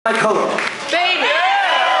My coat. Baby!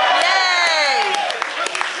 Yeah. Yay!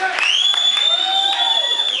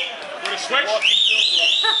 Want to switch?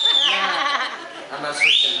 I'm not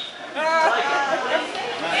switching. I like it.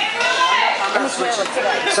 I'm not switching.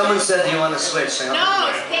 Someone said, "Do you want to switch?" No,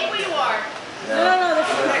 stay where you are. No.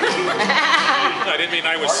 I didn't mean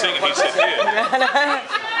I was singing. He said yeah.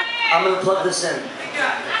 I'm gonna plug this in.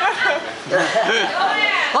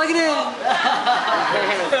 Plug it in.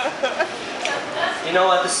 You know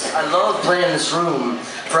what? I love playing in this room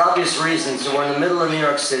for obvious reasons. We're in the middle of New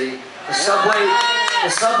York City. The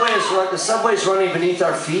subway's running beneath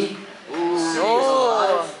our feet.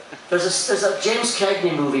 There's a James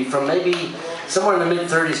Cagney movie from maybe somewhere in the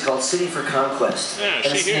mid-30s called City for Conquest. Yeah,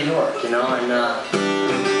 and it's New York, you know,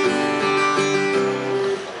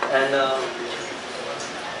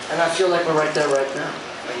 and I feel like we're right there right now.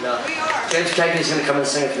 And James Cagney's going to come and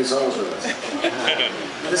sing a few songs with us.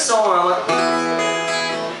 This song I want.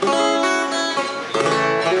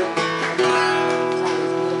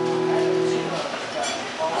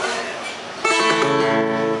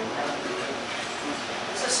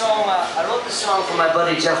 I wrote this song for my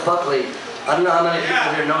buddy Jeff Buckley. I don't know how many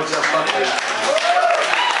people here know Jeff Buckley.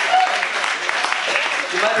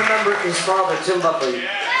 You might remember his father, Tim Buckley.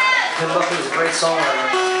 Tim Buckley was a great songwriter.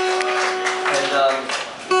 And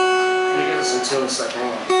let me get this in tune a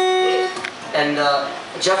second. And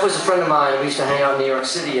Jeff was a friend of mine. We used to hang out in New York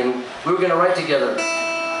City, and we were going to write together.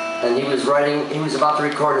 And he was about to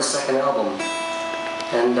record his second album.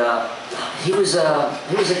 And he was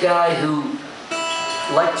a guy who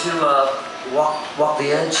liked to walk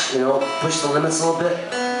the edge, you know, push the limits a little bit.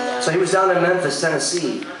 So he was down in Memphis,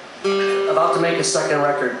 Tennessee, about to make a second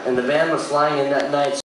record, and the band was flying in that night.